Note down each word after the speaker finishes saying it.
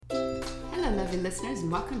lovely listeners,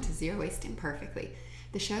 and welcome to Zero Waste Imperfectly,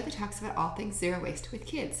 the show that talks about all things zero waste with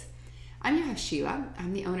kids. I'm your host, Sheila.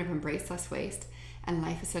 I'm the owner of Embrace Less Waste and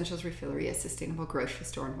Life Essentials Refillery, a sustainable grocery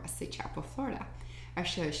store in Wesley Chapel, Florida. Our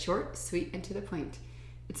show is short, sweet, and to the point.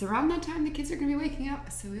 It's around that time the kids are going to be waking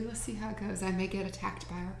up, so we will see how it goes. I may get attacked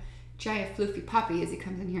by our giant floofy puppy as he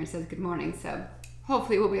comes in here and says good morning, so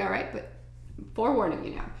hopefully we'll be all right, but forewarning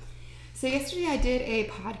you now. So yesterday I did a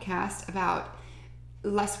podcast about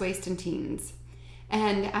less waste in teens.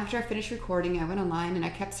 And after I finished recording, I went online and I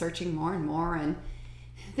kept searching more and more, and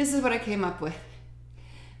this is what I came up with.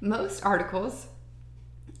 Most articles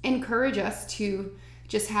encourage us to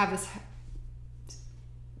just have this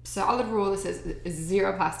solid rule that says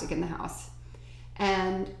zero plastic in the house.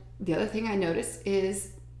 And the other thing I noticed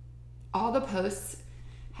is all the posts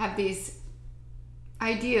have these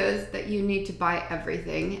ideas that you need to buy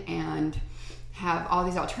everything and have all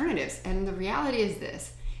these alternatives. And the reality is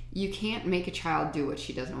this: you can't make a child do what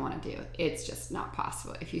she doesn't want to do. It's just not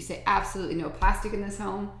possible. If you say absolutely no plastic in this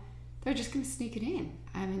home, they're just going to sneak it in.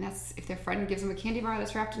 I mean, that's if their friend gives them a candy bar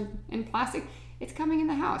that's wrapped in plastic, it's coming in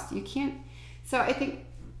the house. You can't. So I think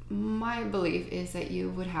my belief is that you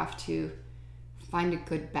would have to find a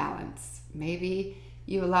good balance. Maybe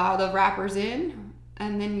you allow the wrappers in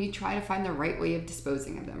and then you try to find the right way of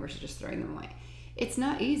disposing of them versus just throwing them away. It's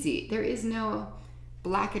not easy. There is no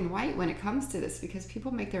black and white when it comes to this because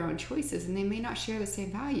people make their own choices and they may not share the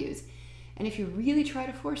same values. And if you really try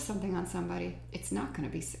to force something on somebody, it's not going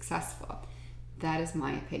to be successful. That is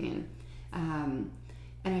my opinion. And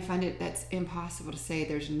I find that's impossible to say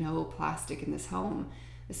there's no plastic in this home,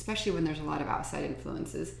 especially when there's a lot of outside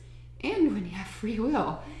influences and when you have free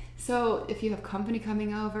will. So if you have company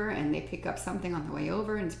coming over and they pick up something on the way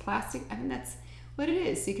over and it's plastic, I mean, that's what it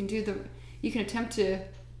is. So you can attempt to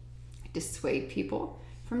dissuade people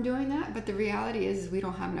from doing that, but the reality is we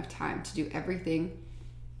don't have enough time to do everything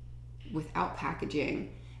without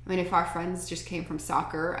packaging. I mean, if our friends just came from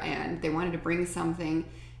soccer and they wanted to bring something,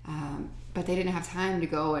 but they didn't have time to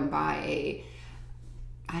go and buy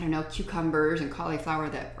cucumbers and cauliflower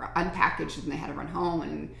that were unpackaged and they had to run home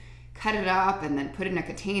and cut it up and then put it in a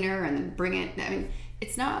container and then bring it. I mean,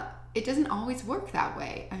 it doesn't always work that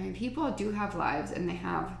way. I mean, people do have lives and they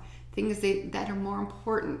have things that are more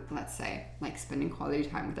important, let's say, like spending quality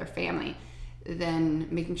time with their family, than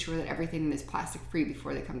making sure that everything is plastic free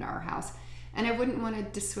before they come to our house. And I wouldn't want to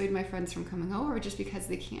dissuade my friends from coming over just because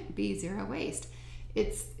they can't be zero waste.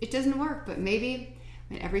 It doesn't work, but maybe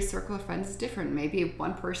every circle of friends is different. Maybe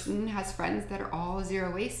one person has friends that are all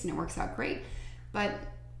zero waste and it works out great, but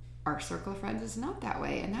our circle of friends is not that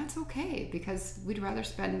way, and that's okay because we'd rather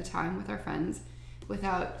spend the time with our friends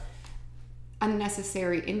without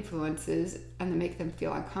unnecessary influences and to make them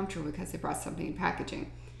feel uncomfortable because they brought something in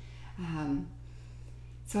packaging.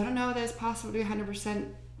 So I don't know that it's possible to be 100%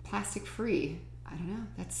 plastic free. I don't know.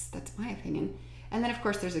 That's my opinion. And then of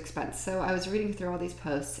course there's expense. So I was reading through all these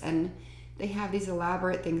posts and they have these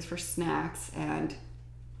elaborate things for snacks and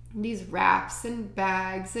these wraps and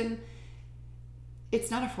bags, and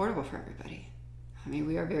it's not affordable for everybody. I mean,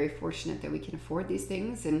 we are very fortunate that we can afford these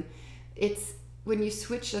things, and it's when you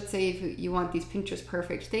switch, let's say if you want these Pinterest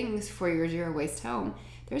perfect things for your zero waste home,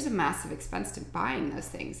 there's a massive expense to buying those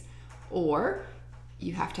things. Or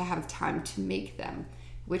you have to have time to make them,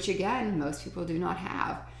 which again, most people do not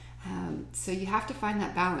have. So you have to find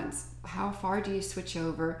that balance. How far do you switch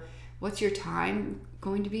over? What's your time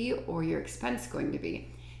going to be or your expense going to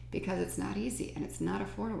be? Because it's not easy and it's not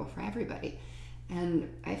affordable for everybody. And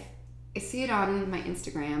I see it on my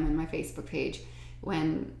Instagram and my Facebook page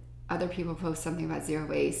when other people post something about zero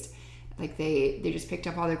waste, like they just picked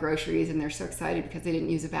up all their groceries and they're so excited because they didn't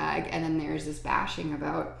use a bag, and then there's this bashing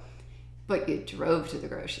about, but you drove to the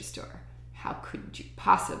grocery store. How could you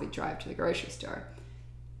possibly drive to the grocery store?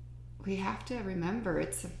 We have to remember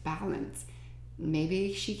it's a balance.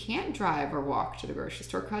 Maybe she can't drive or walk to the grocery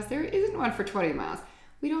store because there isn't one for 20 miles.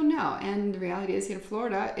 We don't know. And the reality is in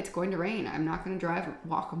Florida, it's going to rain. I'm not going to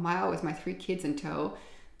walk a mile with my 3 kids in tow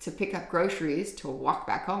to pick up groceries to walk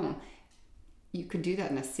back home. You could do that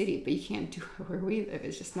in a city, but you can't do it where we live.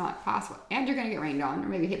 It's just not possible. And you're going to get rained on or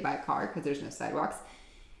maybe hit by a car because there's no sidewalks.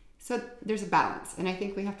 So there's a balance. And I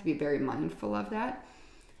think we have to be very mindful of that,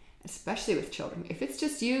 especially with children. If it's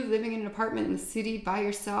just you living in an apartment in the city by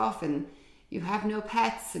yourself and you have no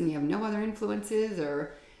pets and you have no other influences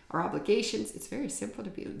or obligations, it's very simple to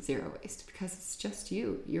be zero waste because it's just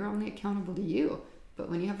you. You're only accountable to you. But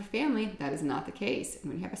when you have a family, that is not the case. And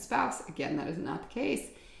when you have a spouse, again, that is not the case.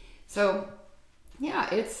 So, yeah,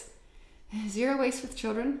 it's zero waste with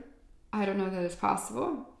children. I don't know that it's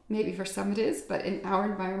possible. Maybe for some it is, but in our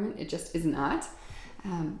environment, it just is not.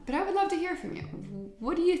 But I would love to hear from you.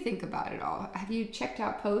 What do you think about it all? Have you checked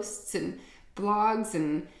out posts and blogs,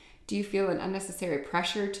 and do you feel an unnecessary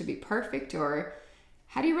pressure to be perfect, or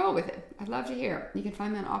how do you roll with it? I'd love to hear. You can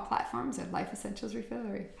find me on all platforms at Life Essentials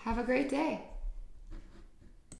Refillery. Have a great day.